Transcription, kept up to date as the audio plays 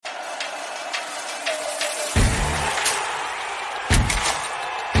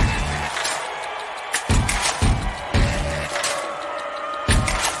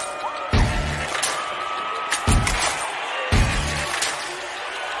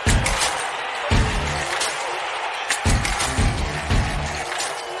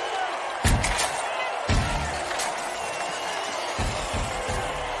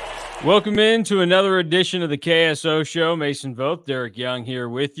Welcome into another edition of the KSO Show. Mason Voth, Derek Young here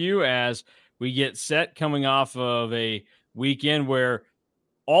with you as we get set coming off of a weekend where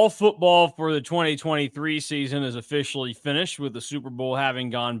all football for the 2023 season is officially finished, with the Super Bowl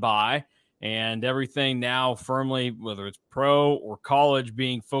having gone by and everything now firmly, whether it's pro or college,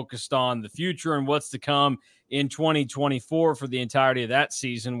 being focused on the future and what's to come in 2024 for the entirety of that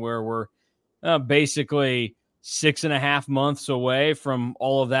season, where we're basically 6.5 months away from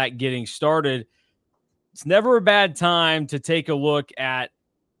all of that getting started. It's never a bad time to take a look at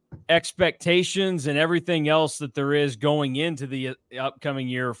expectations and everything else that there is going into the upcoming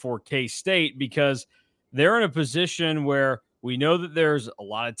year for K-State, because they're in a position where we know that there's a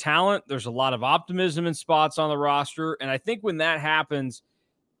lot of talent, there's a lot of optimism in spots on the roster, and I think when that happens,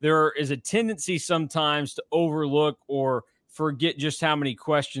 there is a tendency sometimes to overlook or forget just how many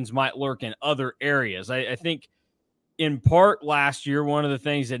questions might lurk in other areas. I think in part last year, one of the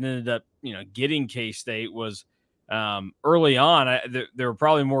things that ended up, getting K-State was early on, there were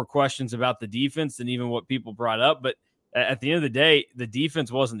probably more questions about the defense than even what people brought up. But at the end of the day, the defense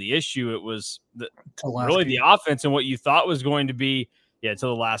wasn't the issue. It was really the offense and what you thought was going to be, till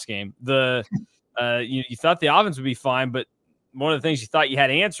the last game. You thought the offense would be fine, but one of the things you thought you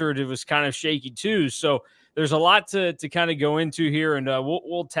had answered, it was kind of shaky too. So there's a lot to kind of go into here, and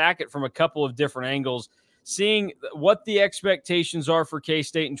we'll attack it from a couple of different angles, seeing what the expectations are for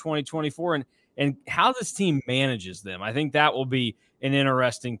K-State in 2024 and how this team manages them. I think that will be an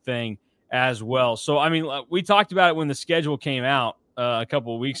interesting thing as well. So, I mean, we talked about it when the schedule came out a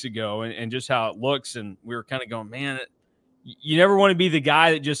couple of weeks ago and just how it looks, and we were kind of going, man, you never want to be the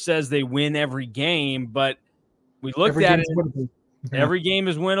guy that just says they win every game, but we looked at it. Every game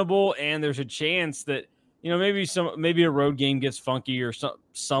is winnable, and there's a chance that, maybe a road game gets funky or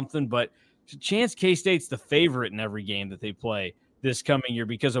something, but there's a chance K-State's the favorite in every game that they play this coming year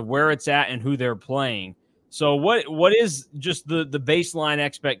because of where it's at and who they're playing. So what is just the baseline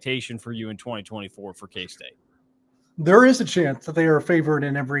expectation for you in 2024 for K-State? There is a chance that they are a favorite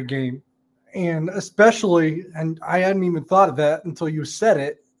in every game, and especially, and I hadn't even thought of that until you said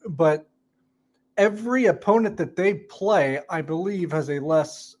it, but every opponent that they play, I believe, has a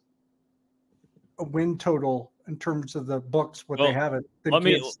win total in terms of the books, they have it.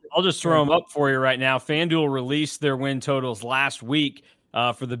 I'll just throw them up for you right now. FanDuel released their win totals last week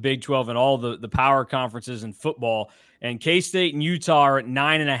for the Big 12 and all the power conferences in football. And K-State and Utah are at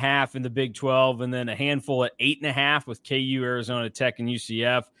 9.5 in the Big 12, and then a handful at 8.5 with KU, Arizona Tech, and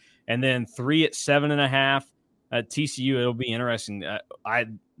UCF, and then 3 at 7.5 at TCU. It'll be interesting.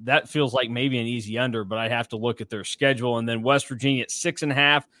 That feels like maybe an easy under, but I'd have to look at their schedule. And then West Virginia at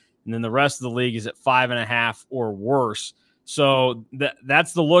 6.5, and then the rest of the league is at 5.5 or worse. So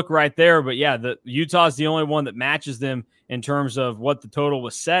that's the look right there. But yeah, Utah is the only one that matches them in terms of what the total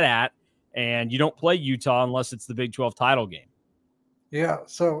was set at, and you don't play Utah unless it's the Big 12 title game. Yeah,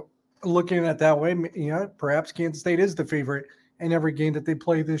 so looking at it that way, perhaps Kansas State is the favorite in every game that they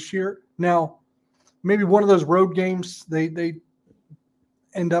play this year. Now, maybe one of those road games, they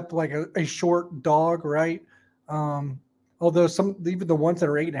end up like a short dog, right? Although even the ones that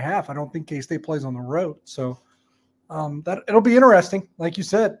are 8.5, I don't think K-State plays on the road. So that it'll be interesting. Like you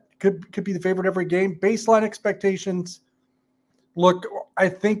said, could be the favorite every game. Baseline expectations. Look, I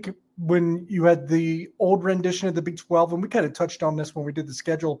think when you had the old rendition of the Big 12, and we kind of touched on this when we did the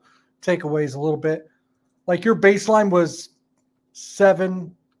schedule takeaways a little bit, like your baseline was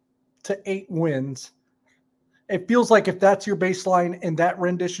 7 to 8 wins. It feels like if that's your baseline in that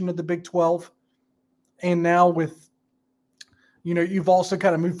rendition of the Big 12, and now with, you've also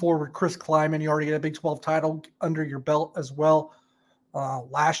kind of moved forward with Chris Kleiman, you already get a Big 12 title under your belt as well.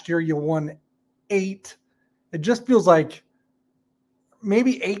 Last year you won 8. It just feels like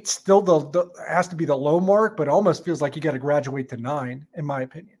maybe 8 still has to be the low mark, but it almost feels like you got to graduate to 9, in my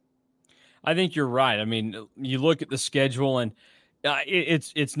opinion. I think you're right. I mean, you look at the schedule and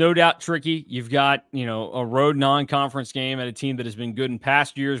it's no doubt tricky. You've got, a road non-conference game at a team that has been good in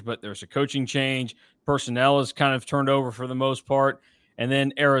past years, but there's a coaching change. Personnel is kind of turned over for the most part. And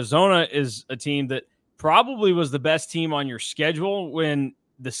then Arizona is a team that probably was the best team on your schedule when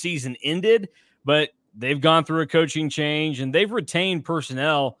the season ended, but they've gone through a coaching change and they've retained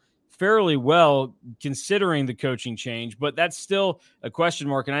personnel fairly well considering the coaching change, but that's still a question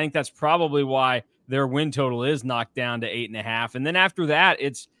mark. And I think that's probably why their win total is knocked down to 8.5. And then after that,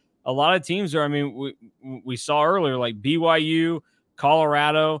 it's a lot of teams are, we saw earlier, like BYU,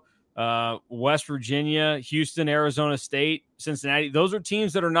 Colorado, West Virginia, Houston, Arizona State, Cincinnati. Those are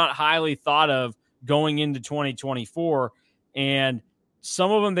teams that are not highly thought of going into 2024. And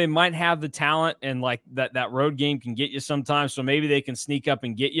some of them, they might have the talent and like that road game can get you sometimes. So maybe they can sneak up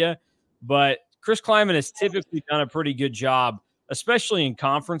and get you. but Chris Kleiman has typically done a pretty good job, especially in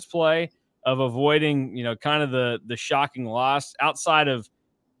conference play, of avoiding, kind of the shocking loss outside of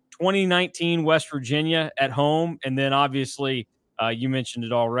 2019 West Virginia at home. And then obviously, you mentioned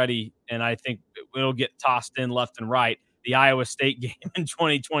it already, and I think it'll get tossed in left and right, the Iowa State game in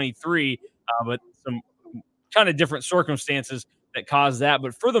 2023, but some kind of different circumstances that caused that.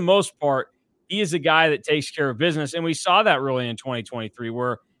 But for the most part, he is a guy that takes care of business. And we saw that really in 2023,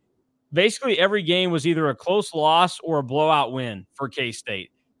 where basically every game was either a close loss or a blowout win for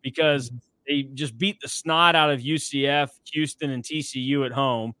K-State because they just beat the snot out of UCF, Houston, and TCU at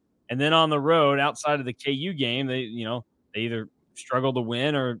home. And then on the road, outside of the KU game, they either struggled to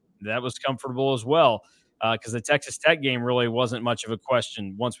win or that was comfortable as well, because the Texas Tech game really wasn't much of a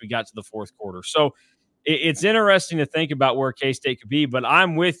question once we got to the fourth quarter. So it's interesting to think about where K-State could be, but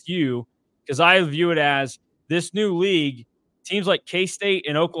I'm with you because I view it as this new league. Teams like K-State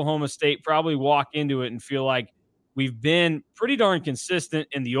and Oklahoma State probably walk into it and feel like we've been pretty darn consistent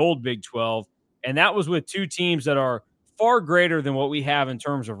in the old Big 12, and that was with two teams that are far greater than what we have in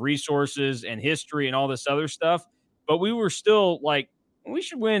terms of resources and history and all this other stuff. But we were still like, we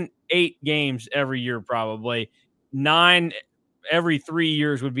should win 8 games every year, probably 9 every 3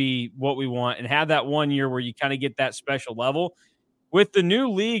 years would be what we want, and have that 1 year where you kind of get that special level. With the new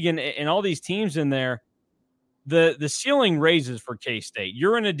league and all these teams in there, the ceiling raises for K-State.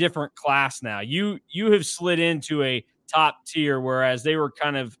 You're in a different class now. You have slid into a top tier, whereas they were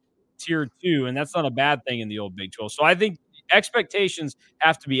kind of tier 2, and that's not a bad thing in the old Big 12. So I think expectations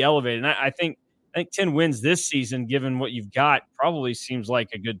have to be elevated. And I think 10 wins this season, given what you've got, probably seems like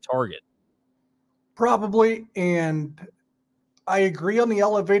a good target. Probably, and I agree on the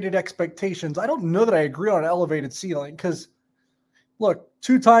elevated expectations. I don't know that I agree on an elevated ceiling because, look,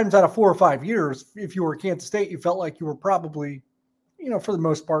 2 times out of 4 or 5 years, if you were Kansas State, you felt like you were probably, for the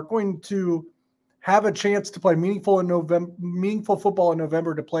most part, going to have a chance to play meaningful football in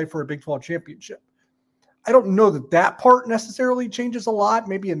November to play for a Big 12 championship. I don't know that part necessarily changes a lot.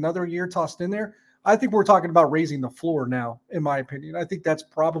 Maybe another year tossed in there. I think we're talking about raising the floor now, in my opinion. I think that's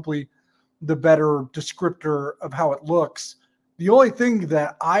probably the better descriptor of how it looks. The only thing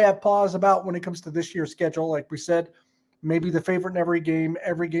that I have pause about when it comes to this year's schedule, like we said, maybe the favorite in every game.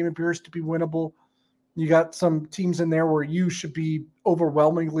 Every game appears to be winnable. You got some teams in there where you should be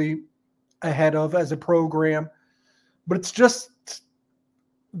overwhelmingly ahead of as a program. But it's just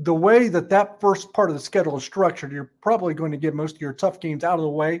the way that first part of the schedule is structured. You're probably going to get most of your tough games out of the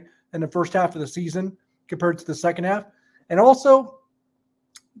way in the first half of the season compared to the second half. And also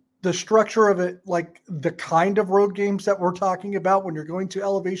the structure of it, like the kind of road games that we're talking about when you're going to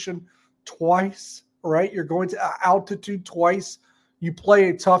elevation twice, right? You're going to altitude twice. You play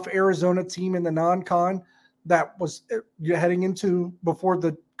a tough Arizona team in the non-con that was you're heading into before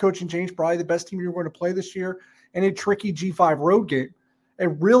the coaching change, probably the best team you're going to play this year, and a tricky G5 road game.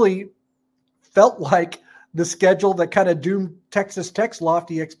 It really felt like the schedule that kind of doomed Texas Tech's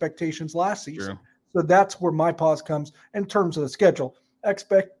lofty expectations last season. Sure. So that's where my pause comes in terms of the schedule.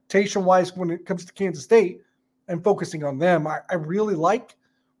 Expectation-wise, when it comes to Kansas State and focusing on them, I really like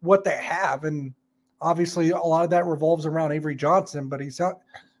what they have. And obviously a lot of that revolves around Avery Johnson, but he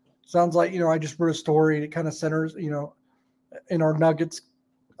sounds like, I just wrote a story and it kind of centers, in our Nuggets,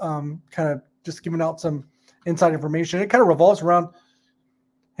 kind of just giving out some inside information. It kind of revolves around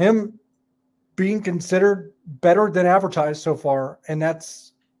him being considered better than advertised so far. And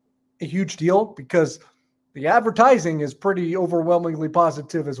that's a huge deal because the advertising is pretty overwhelmingly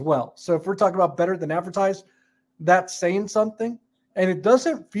positive as well. So if we're talking about better than advertised, that's saying something. And it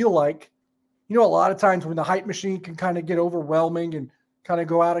doesn't feel like, a lot of times when the hype machine can kind of get overwhelming and kind of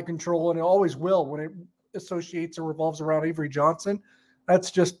go out of control, and it always will when it associates or revolves around Avery Johnson.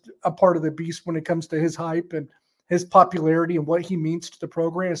 That's just a part of the beast when it comes to his hype and his popularity and what he means to the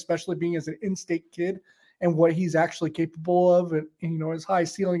program, especially being as an in-state kid and what he's actually capable of and his high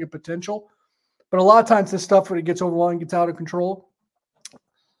ceiling and potential. But a lot of times this stuff, when it gets overwhelming, gets out of control,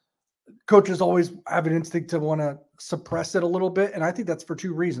 coaches always have an instinct to want to suppress it a little bit. And I think that's for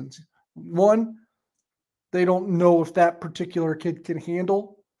 2 reasons. One, they don't know if that particular kid can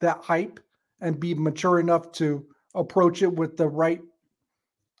handle that hype and be mature enough to approach it with the right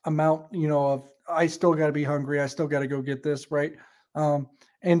amount, of I still got to be hungry. I still got to go get this, right?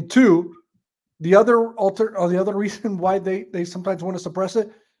 And 2, the other reason why they sometimes want to suppress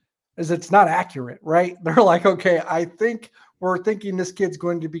it is it's not accurate, right? They're like, okay, I think we're thinking this kid's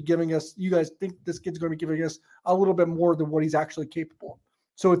going to be giving us, you guys think this kid's going to be giving us a little bit more than what he's actually capable of.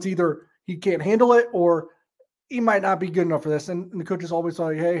 So it's either he can't handle it or he might not be good enough for this. And the coach is always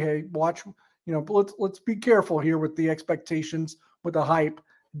like, hey, watch, let's be careful here with the expectations, with the hype.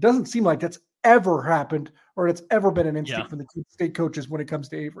 It doesn't seem like that's ever happened or it's ever been an Yeah. instinct from the state coaches when it comes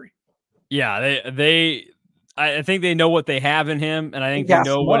to Avery. Yeah, I think they know what they have in him, and I They think they gas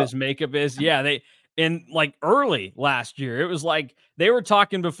know him what up. his makeup is. Yeah, and like early last year, it was like they were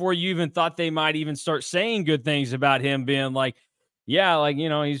talking before you even thought they might even start saying good things about him, being like, yeah, like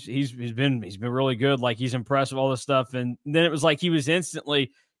he's been really good, like he's impressive, all this stuff, and then it was like he was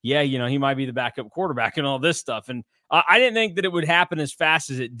instantly, yeah, he might be the backup quarterback and all this stuff, and I didn't think that it would happen as fast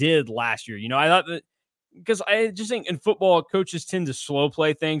as it did last year. I thought that because I just think in football, coaches tend to slow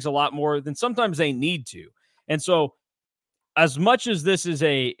play things a lot more than sometimes they need to. And so, as much as this is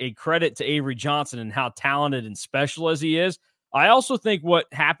a credit to Avery Johnson and how talented and special as he is, I also think what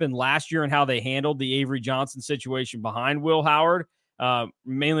happened last year and how they handled the Avery Johnson situation behind Will Howard,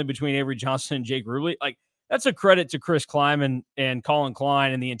 mainly between Avery Johnson and Jake Rubley, like that's a credit to Chris Kleiman and Colin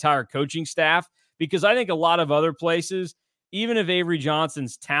Klein and the entire coaching staff, because I think a lot of other places, even if Avery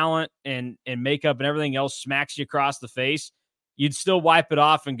Johnson's talent and makeup and everything else smacks you across the face, you'd still wipe it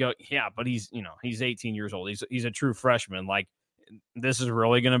off and go, yeah, but he's 18 years old. He's a true freshman. Like, this is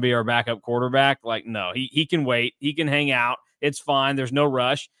really going to be our backup quarterback. Like, no, he can wait. He can hang out. It's fine. There's no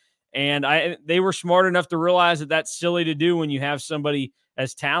rush. And they were smart enough to realize that that's silly to do when you have somebody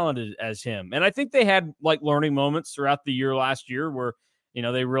as talented as him. And I think they had like learning moments throughout the year last year where,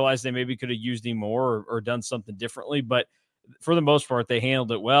 they realized they maybe could have used him more or done something differently. But for the most part, they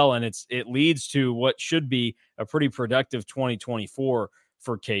handled it well, and it leads to what should be a pretty productive 2024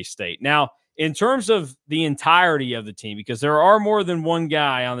 for K-State. Now, in terms of the entirety of the team, because there are more than one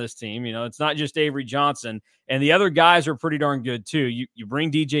guy on this team, it's not just Avery Johnson, and the other guys are pretty darn good too. You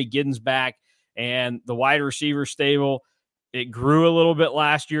bring DJ Giddens back, and the wide receiver stable, it grew a little bit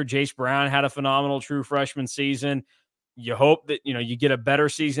last year. Jace Brown had a phenomenal true freshman season. You hope that, you get a better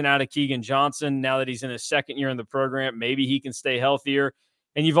season out of Keegan Johnson now that he's in his second year in the program. Maybe he can stay healthier.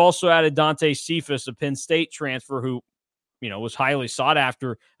 And you've also added Dante Cephas, a Penn State transfer who, was highly sought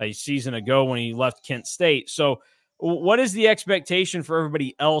after a season ago when he left Kent State. So what is the expectation for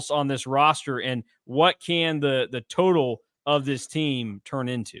everybody else on this roster, and what can the total of this team turn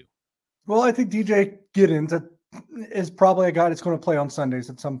into? Well, I think DJ Giddens is probably a guy that's going to play on Sundays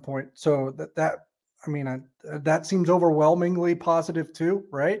at some point. So that seems overwhelmingly positive too,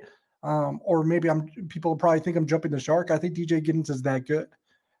 right? Or maybe people probably think I'm jumping the shark. I think DJ Giddens is that good.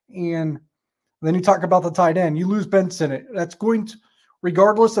 And then you talk about the tight end. You lose Ben Sinnott. That's going to,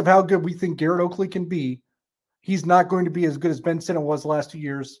 regardless of how good we think Garrett Oakley can be, he's not going to be as good as Ben Sinnott was the last 2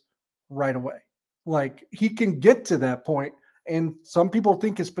 years right away. Like, he can get to that point, and some people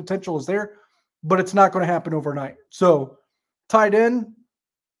think his potential is there, but it's not going to happen overnight. So tight end,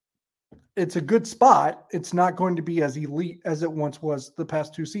 it's a good spot. It's not going to be as elite as it once was the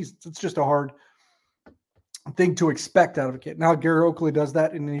past 2 seasons. It's just a hard thing to expect out of a kid. Now, Garrett Oakley does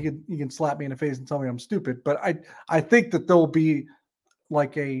that, and he can slap me in the face and tell me I'm stupid. But I think that there'll be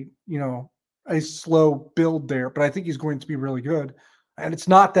like a slow build there. But I think he's going to be really good. And it's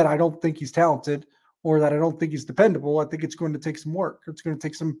not that I don't think he's talented or that I don't think he's dependable. I think it's going to take some work. It's going to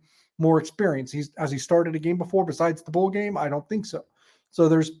take some more experience. Has he started a game before besides the bowl game? I don't think so. So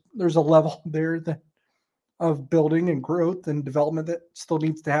there's a level there of building and growth and development that still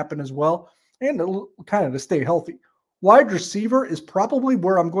needs to happen as well, and kind of to stay healthy. Wide receiver is probably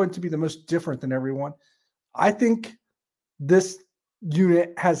where I'm going to be the most different than everyone. I think this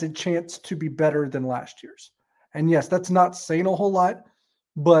unit has a chance to be better than last year's. And yes, that's not saying a whole lot,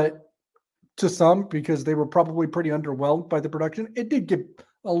 but to some, because they were probably pretty underwhelmed by the production, it did get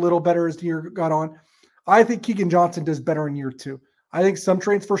a little better as the year got on. I think Keegan Johnson does better in year 2. I think some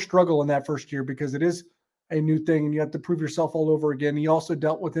transfers struggle in that first year because it is a new thing and you have to prove yourself all over again. He also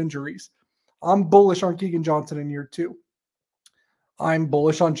dealt with injuries. I'm bullish on Keegan Johnson in year 2. I'm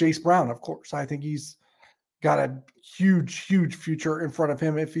bullish on Jace Brown, of course. I think he's got a huge, huge future in front of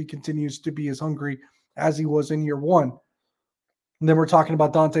him if he continues to be as hungry as he was in year 1. And then we're talking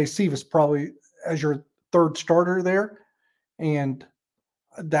about Dante Cephas probably as your third starter there. And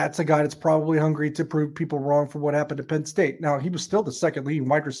that's a guy that's probably hungry to prove people wrong for what happened to Penn State. Now, he was still the second leading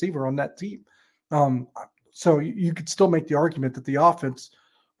wide receiver on that team. So you could still make the argument that the offense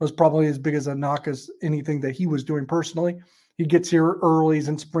was probably as big as a knock as anything that he was doing personally. He gets here early, he's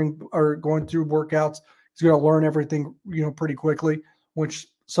in spring or going through workouts. He's going to learn everything, pretty quickly, which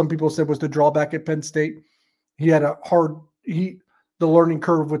some people said was the drawback at Penn State. He had the learning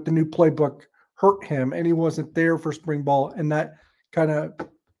curve with the new playbook hurt him, and he wasn't there for spring ball, and that kind of,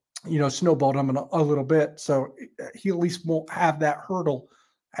 snowballed him a little bit. So he at least won't have that hurdle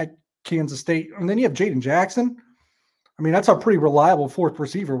at Kansas State. And then you have Jaden Jackson. I mean, that's a pretty reliable fourth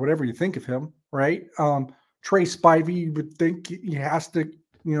receiver, whatever you think of him, right? Trey Spivey, you would think he has to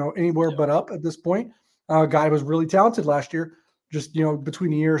anywhere but up at this point. Guy was really talented last year, just,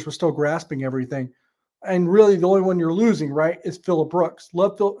 between the years was still grasping everything. And really the only one you're losing, right, is Phillip Brooks.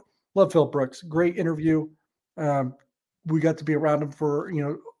 Love Phillip Brooks. Great interview. We got to be around him for,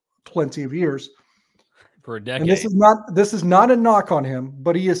 plenty of years. For a decade. And this is not a knock on him,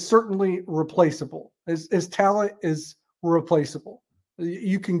 but he is certainly replaceable. His talent is replaceable.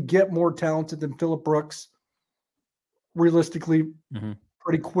 You can get more talented than Phillip Brooks realistically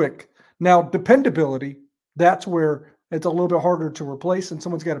pretty quick. Now, dependability, that's where it's a little bit harder to replace, and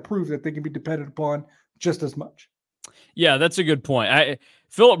someone's got to prove that they can be depended upon just as much. Yeah, that's a good point.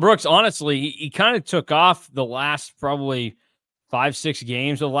 Phillip Brooks, honestly, he kind of took off the last probably 5-6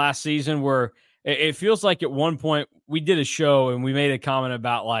 games of last season, where it feels like at one point we did a show and we made a comment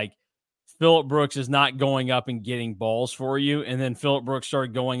about like Phillip Brooks is not going up and getting balls for you. And then Phillip Brooks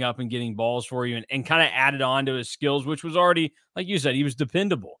started going up and getting balls for you and kind of added on to his skills, which was already, like you said, he was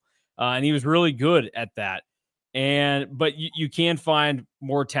dependable and he was really good at that. But you can find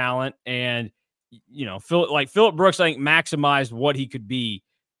more talent, and Phillip Brooks, I think, maximized what he could be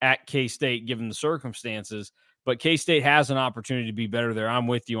at K-State given the circumstances. But K-State has an opportunity to be better there. I'm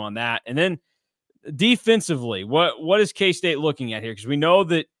with you on that. And then defensively, what is K-State looking at here? Because we know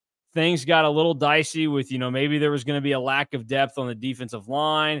that things got a little dicey with, maybe there was going to be a lack of depth on the defensive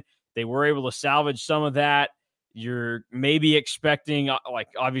line. They were able to salvage some of that. You're maybe expecting,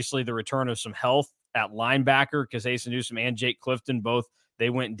 obviously, the return of some health at linebacker, because Asa Newsom and Jake Clifton they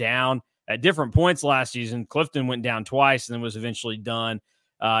went down at different points last season. Clifton went down twice and then was eventually done.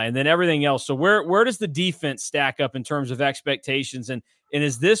 And then everything else. So where does the defense stack up in terms of expectations? And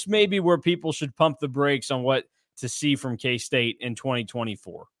is this maybe where people should pump the brakes on what to see from K-State in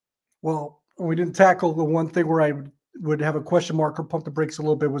 2024? Well, we didn't tackle the one thing where I would have a question mark or pump the brakes a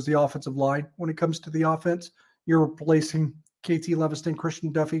little bit was the offensive line. When it comes to the offense, you're replacing KT Leviston,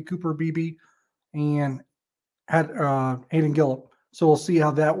 Christian Duffy, Cooper Beebe, and Hayden Gillum. So we'll see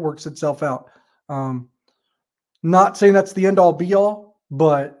how that works itself out. Not saying that's the end-all, be-all,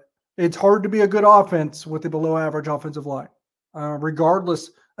 but it's hard to be a good offense with a below-average offensive line,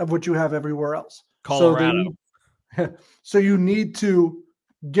 regardless of what you have everywhere else. Colorado. So you need to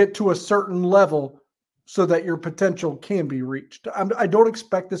get to a certain level so that your potential can be reached. I don't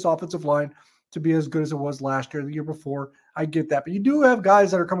expect this offensive line to be as good as it was last year, the year before. I get that. But you do have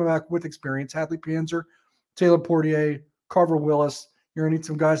guys that are coming back with experience. Hadley Panzer, Taylor Portier, Carver Willis. You're going to need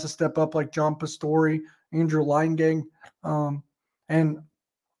some guys to step up like John Pastore, Andrew Leingang.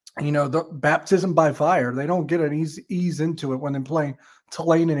 The baptism by fire. They don't get an ease into it when they're playing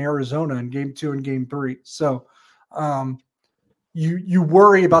Tulane in Arizona in game 2 and game 3. So you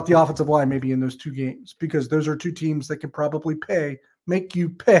worry about the offensive line maybe in those 2 games, because those are 2 teams that can probably make you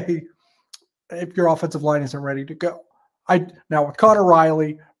pay if your offensive line isn't ready to go. Now with Connor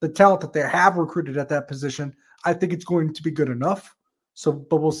Riley, the talent that they have recruited at that position, I think it's going to be good enough.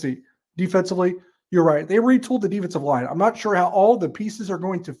 But we'll see. Defensively, you're right. They retooled the defensive line. I'm not sure how all the pieces are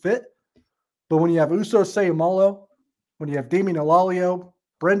going to fit, but when you have Uso Seumalo, when you have Damian Alalio,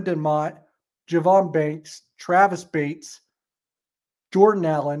 Brendan Mott, Javon Banks, Travis Bates, Jordan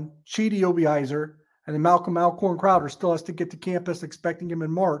Allen, Chidi Obiizer, and then Malcolm Alcorn Crowder still has to get to campus, expecting him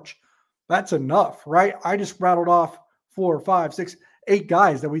in March. That's enough, right? I just rattled off 4, 5, 6, 8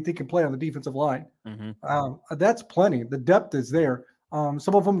 guys that we think can play on the defensive line. That's plenty. The depth is there.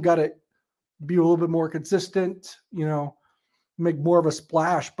 Some of them got to be a little bit more consistent, make more of a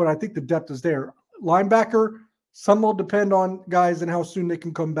splash, but I think the depth is there. Linebacker, some will depend on guys and how soon they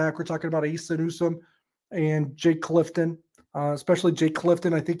can come back. We're talking about Asa Newsom and Jake Clifton, especially Jake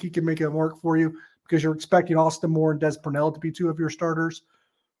Clifton. I think he can make it work for you because you're expecting Austin Moore and Des Purnell to be 2 of your starters.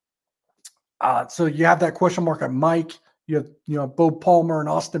 So you have that question mark on Mike. You have, Bo Palmer and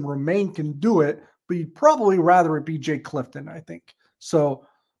Austin Romaine can do it, but you'd probably rather it be Jake Clifton, I think. So,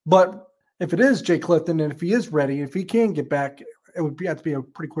 but if it is Jake Clifton and if he is ready, if he can get back, it would have to be a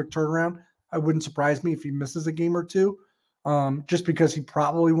pretty quick turnaround. It wouldn't surprise me if he misses a game or 2, just because he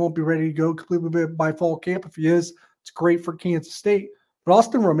probably won't be ready to go completely by fall camp. If he is, it's great for Kansas State. But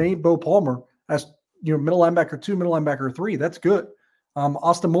Austin Romaine, Bo Palmer as middle linebacker 2, middle linebacker 3, that's good.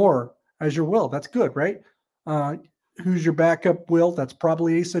 Austin Moore as your Will, that's good, right? Who's your backup, Will? That's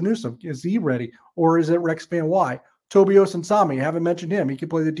probably Asa Newsom. Is he ready? Or is it Rex Van Wy? Toby Osunsami, haven't mentioned him. He can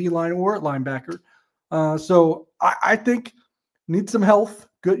play the D-line or at linebacker. So I think need some health.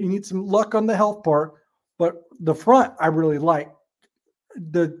 Good. You need some luck on the health part. But the front, I really like.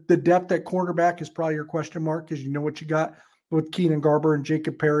 The depth at cornerback is probably your question mark because you know what you got with Keenan Garber and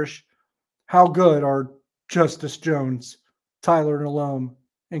Jacob Parrish. How good are Justice Jones, Tyler Nalone,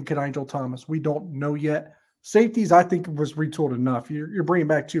 and Kenigel Thomas? We don't know yet. Safeties, I think, was retooled enough. You're bringing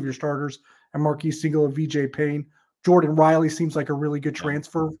back two of your starters, and Marquise Siegel and VJ Payne. Jordan Riley seems like a really good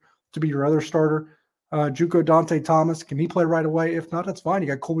transfer to be your other starter. Juco Dante Thomas, can he play right away? If not, that's fine. You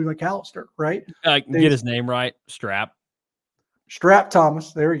got Colby McAllister, right? Get his name right. Strap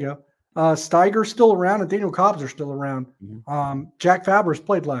Thomas. There we go. Steiger's still around, and Daniel Cobbs are still around. Mm-hmm. Jack Fabers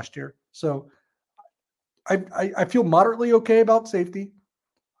played last year. So I feel moderately okay about safety.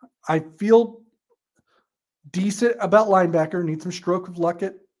 I feel decent about linebacker. Need some stroke of luck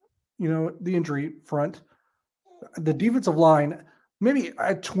at, the injury front. The defensive line, maybe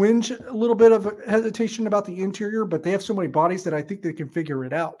I twinge a little bit of hesitation about the interior, but they have so many bodies that I think they can figure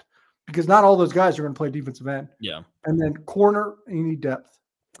it out because not all those guys are going to play defensive end. Yeah. And then corner, you need depth.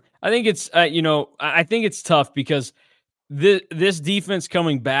 I think it's, I think it's tough because this defense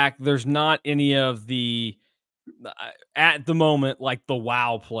coming back, there's not any of the, at the moment, like the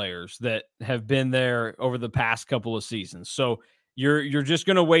wow players that have been there over the past couple of seasons. So you're just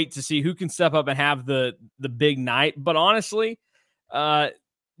going to wait to see who can step up and have the big night. But honestly,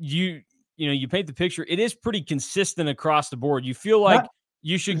 you paint the picture. It is pretty consistent across the board. You feel like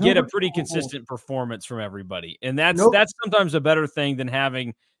you should get a pretty consistent performance from everybody. And that's sometimes a better thing than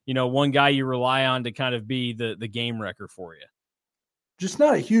having, one guy you rely on to kind of be the game wrecker for you. Just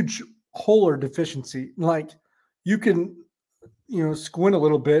not a huge hole or deficiency. Like you can, squint a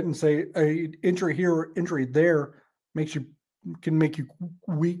little bit and say a injury here or injury there can make you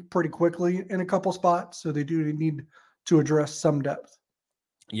weak pretty quickly in a couple spots. So they do need to address some depth.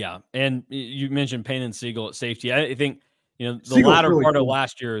 Yeah. And you mentioned Payne and Siegel at safety. I think, the Siegel's latter really part cool. of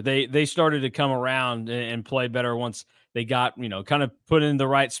last year, they started to come around and play better once they got, kind of put in the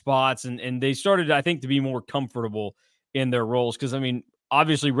right spots and they started, I think, to be more comfortable in their roles. Cause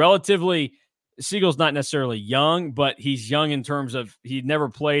obviously relatively Siegel's not necessarily young, but he's young in terms of he'd never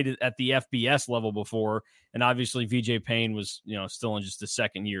played at the FBS level before. And obviously VJ Payne was, still in just the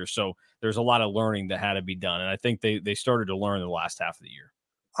second year. So there's a lot of learning that had to be done. And I think they started to learn the last half of the year.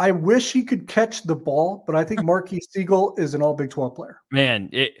 I wish he could catch the ball, but I think Marquise Siegel is an all Big 12 player. Man,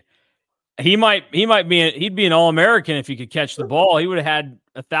 he'd be an All-American if he could catch the ball. He would have had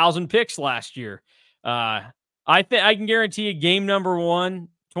 1,000 picks last year. I can guarantee you game number 1,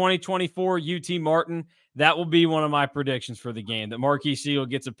 2024 UT Martin. That will be one of my predictions for the game, that Marquise Siegel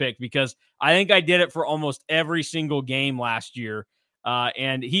gets a pick, because I think I did it for almost every single game last year.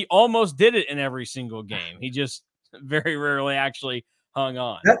 And he almost did it in every single game. He just very rarely actually hung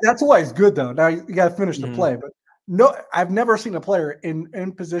on. That's why it's good, though. Now you got to finish the play, but no, I've never seen a player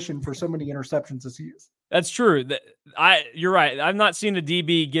in position for so many interceptions as he is. That's true. You're right. I've not seen a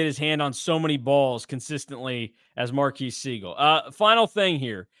DB get his hand on so many balls consistently as Marquise Siegel. Final thing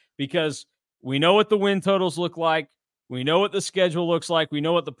here, because we know what the win totals look like. We know what the schedule looks like. We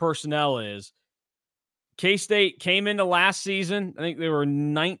know what the personnel is. K-State came into last season. I think they were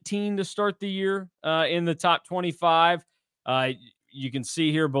 19 to start the year in the top 25. You can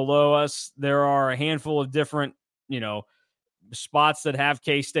see here below us, there are a handful of different, spots that have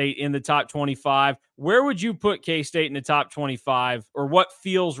K-State in the top 25. Where would you put K-State in the top 25, or what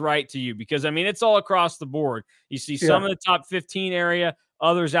feels right to you? Because, it's all across the board. You see some in the top 15 area,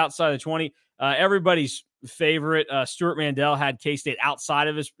 others outside of 20. Everybody's favorite, Stuart Mandel, had K-State outside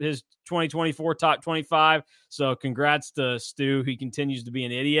of his 2024 top 25. So congrats to Stu. He continues to be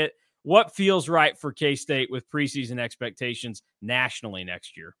an idiot. What feels right for K-State with preseason expectations nationally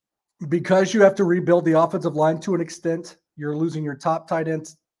next year? Because you have to rebuild the offensive line to an extent. You're losing your top tight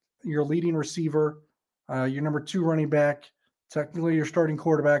end, your leading receiver, your number 2 running back, technically your starting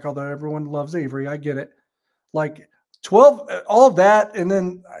quarterback, although everyone loves Avery. I get it. Like 12, all of that, and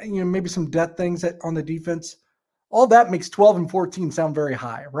then maybe some depth things on the defense. All that makes 12 and 14 sound very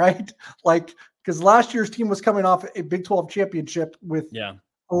high, right? Like, because last year's team was coming off a Big 12 championship with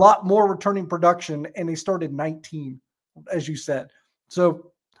a lot more returning production, and they started 19, as you said.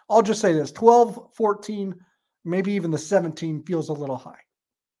 So I'll just say this, 12, 14, maybe even the 17 feels a little high.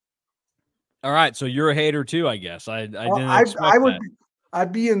 All right. So you're a hater too, I guess. I didn't expect that.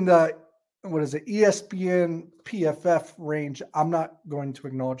 I'd be in the, ESPN PFF range. I'm not going to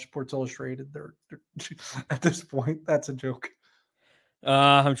acknowledge Sports Illustrated. They're at this point, that's a joke.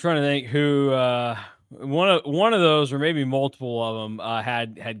 I'm trying to think who one of those, or maybe multiple of them,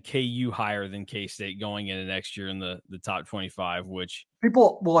 had KU higher than K-State going into next year in the top 25, which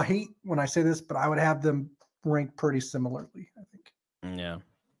people will hate when I say this, but I would have them ranked pretty similarly, I think. Yeah.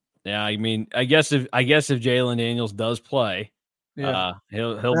 I guess if Jalen Daniels does play, he'll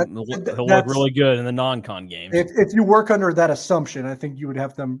look really good in the non-con games. If you work under that assumption, I think you would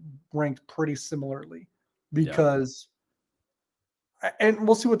have them ranked pretty similarly, because And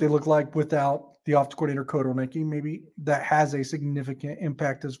we'll see what they look like without the offensive coordinator Kodo Nicky. Maybe that has a significant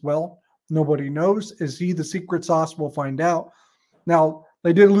impact as well. Nobody knows. Is he the secret sauce? We'll find out. Now,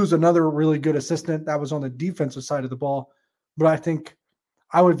 they did lose another really good assistant that was on the defensive side of the ball, but I think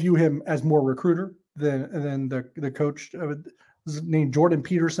I would view him as more recruiter than the coach named Jordan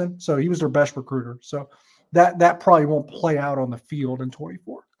Peterson. So he was their best recruiter. So that probably won't play out on the field in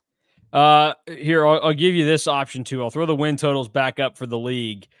 24. Here, I'll give you this option too. I'll throw the win totals back up for the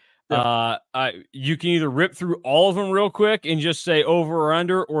league. Yeah. You can either rip through all of them real quick and just say over or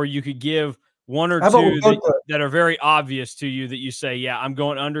under, or you could give one or two that are very obvious to you that you say, yeah, I'm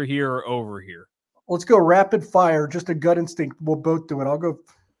going under here or over here. Let's go rapid fire, just a gut instinct. We'll both do it. I'll go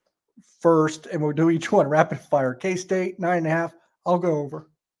first, and we'll do each one rapid fire. K-State, 9.5. I'll go over.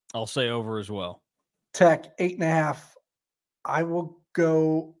 I'll say over as well. Tech, 8.5. I will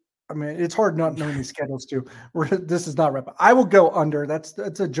go. I mean, it's hard not knowing these schedules too. This is not rapid. I will go under. That's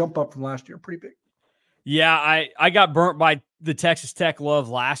a jump up from last year. Pretty big. Yeah, I got burnt by the Texas Tech love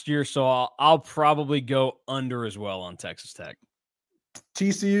last year, so I'll probably go under as well on Texas Tech.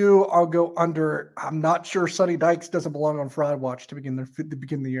 TCU, I'll go under. I'm not sure Sonny Dykes doesn't belong on Fraud Watch to begin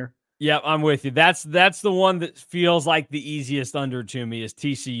the year. Yeah, I'm with you. That's the one that feels like the easiest under to me is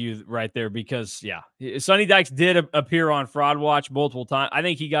TCU right there because, yeah, Sonny Dykes did appear on Fraud Watch multiple times. I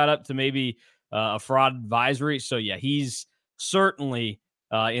think he got up to maybe a fraud advisory. So, yeah, he's certainly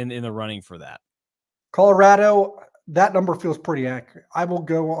in the running for that. Colorado, that number feels pretty accurate. I will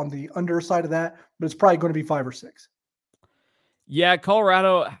go on the underside of that, but it's probably going to be 5 or 6. Yeah,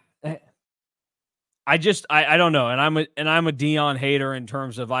 Colorado. I don't know, and I'm a Dion hater in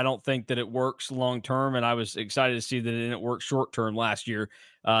terms of I don't think that it works long term, and I was excited to see that it didn't work short term last year.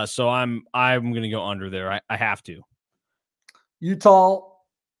 So I'm going to go under there. I have to. Utah,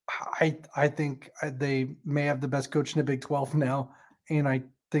 I think they may have the best coach in the Big 12 now, and I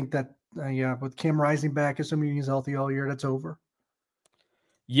think that with Cam Rising back, assuming he's healthy all year, that's over.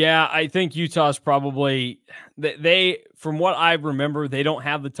 Yeah, I think Utah's probably they from what I remember, they don't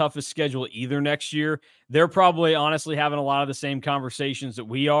have the toughest schedule either next year. They're probably honestly having a lot of the same conversations that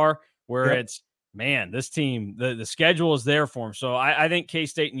we are, where it's, man, this team, the schedule is there for them. So I think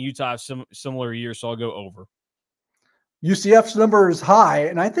K-State and Utah have similar years, so I'll go over. UCF's number is high,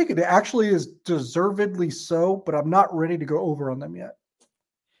 and I think it actually is deservedly so, but I'm not ready to go over on them yet.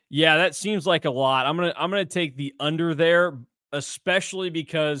 Yeah, that seems like a lot. I'm gonna take the under there, especially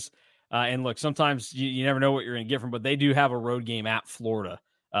because, and look, sometimes you never know what you're going to get from, but they do have a road game at Florida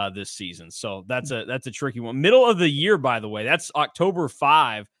this season. So that's a tricky one. Middle of the year, by the way, that's October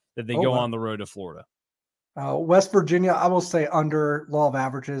 5 that they go on the road to Florida. West Virginia, I will say under law of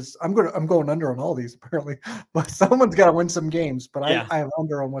averages. I'm going under on all these apparently, but someone's got to win some games, but I have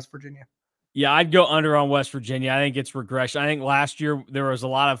under on West Virginia. Yeah, I'd go under on West Virginia. I think it's regression. I think last year there was a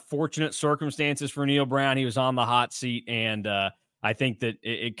lot of fortunate circumstances for Neil Brown. He was on the hot seat, and I think that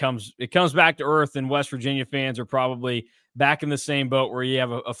it comes back to earth, and West Virginia fans are probably back in the same boat where you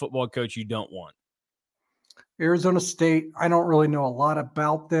have a football coach you don't want. Arizona State, I don't really know a lot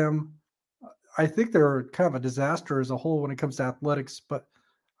about them. I think they're kind of a disaster as a whole when it comes to athletics, but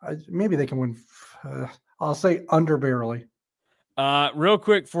maybe they can win. I'll say under barely. Real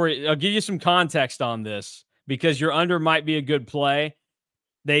quick for you, I'll give you some context on this because your under might be a good play.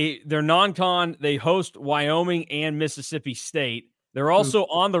 They're non-con. They host Wyoming and Mississippi State. They're also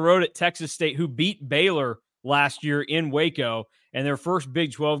on the road at Texas State, who beat Baylor last year in Waco, and their first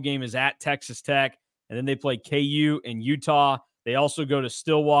Big 12 game is at Texas Tech, and then they play KU and Utah. They also go to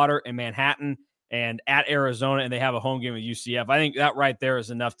Stillwater and Manhattan and at Arizona, and they have a home game with UCF. I think that right there is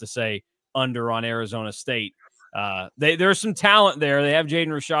enough to say under on Arizona State. There's some talent there. They have Jaden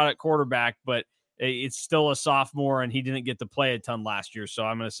Rashad at quarterback, but it's still a sophomore, and he didn't get to play a ton last year, so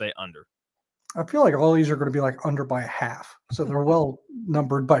I'm going to say under. I feel like all these are going to be like under by half, so they're well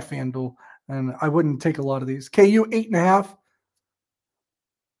numbered by FanDuel, and I wouldn't take a lot of these. KU 8.5.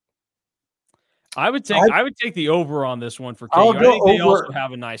 I would take the over on this one for KU. I think they also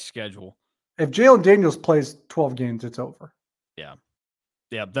have a nice schedule. If Jalen Daniels plays 12 games, it's over.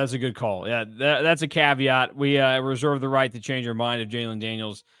 Yeah, that's a good call. Yeah, that's a caveat. We reserve the right to change our mind if Jalen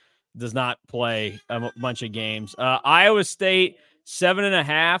Daniels does not play a bunch of games. Iowa State,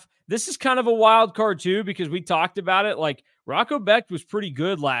 7.5. This is kind of a wild card too because we talked about it. Like Rocco Becht was pretty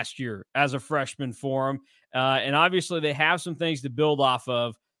good last year as a freshman for him, and obviously they have some things to build off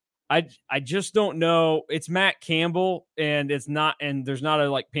of. I just don't know. It's Matt Campbell, and there's not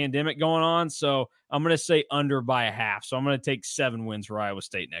a pandemic going on. So I'm going to say under by a half. So I'm going to take 7 wins for Iowa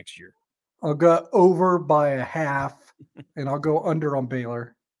State next year. I'll go over by a half, and I'll go under on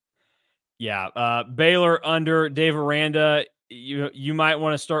Baylor. Yeah, Baylor under. Dave Aranda, you might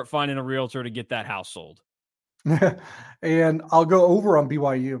want to start finding a realtor to get that house sold. And I'll go over on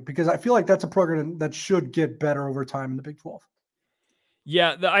BYU because I feel like that's a program that should get better over time in the Big 12.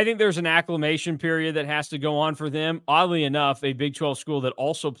 Yeah, I think there's an acclimation period that has to go on for them. Oddly enough, a Big 12 school that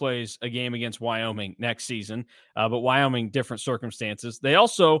also plays a game against Wyoming next season, but Wyoming, different circumstances. They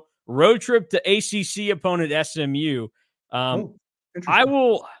also road trip to ACC opponent SMU. Oh, I interesting.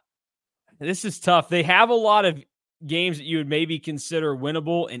 will. This is tough. They have a lot of games that you would maybe consider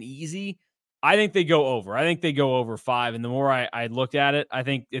winnable and easy. I think they go over. I think they go over 5. And the more I looked at it, I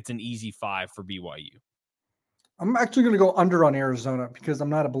think it's an easy 5 for BYU. I'm actually going to go under on Arizona because I'm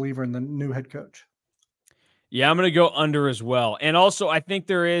not a believer in the new head coach. Yeah, I'm going to go under as well. And also, I think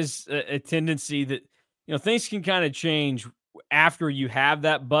there is a tendency that, things can kind of change after you have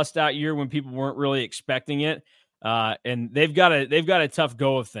that bust out year when people weren't really expecting it. And they've got a tough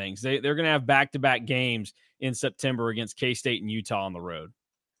go of things. They're going to have back-to-back games in September against K-State and Utah on the road.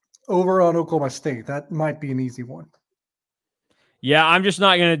 Over on Oklahoma State. That might be an easy one. Yeah, I'm just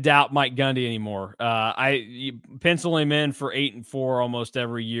not going to doubt Mike Gundy anymore. I pencil him in for 8-4 almost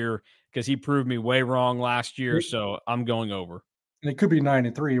every year because he proved me way wrong last year. So I'm going over. And it could be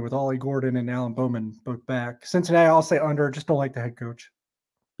 9-3 with Ollie Gordon and Alan Bowman both back. Cincinnati, I'll say under. Just don't like the head coach.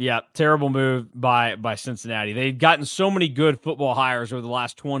 Yeah, terrible move by Cincinnati. They've gotten so many good football hires over the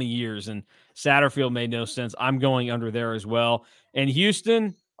last 20 years, and Satterfield made no sense. I'm going under there as well. And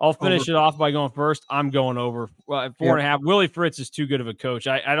Houston, I'll finish it off by going first. I'm going over 4.5. Willie Fritz is too good of a coach.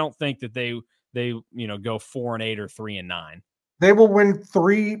 I don't think that they go 4-8 or 3-9. They will win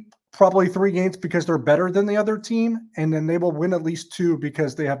probably three games because they're better than the other team, and then they will win at least 2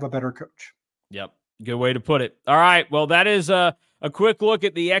 because they have a better coach. Yep, good way to put it. All right, well, that is a quick look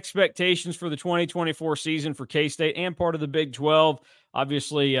at the expectations for the 2024 season for K-State and part of the Big 12.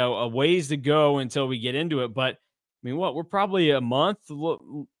 Obviously, a ways to go until we get into it, but I mean, we're probably a month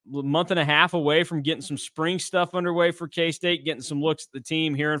and a half away from getting some spring stuff underway for K-State, getting some looks at the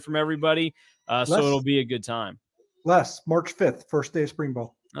team, hearing from everybody. So it'll be a good time. March 5th, first day of spring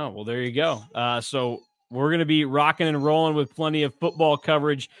ball. Oh, well, there you go. So we're going to be rocking and rolling with plenty of football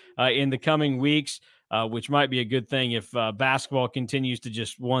coverage in the coming weeks, which might be a good thing if basketball continues to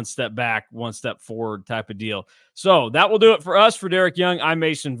just one step back, one step forward type of deal. So that will do it for us. For Derek Young, I'm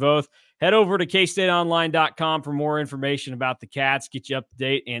Mason Voth. Head over to kstateonline.com for more information about the Cats, get you up to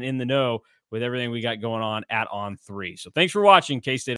date and in the know with everything we got going on at On3. So thanks for watching K-State.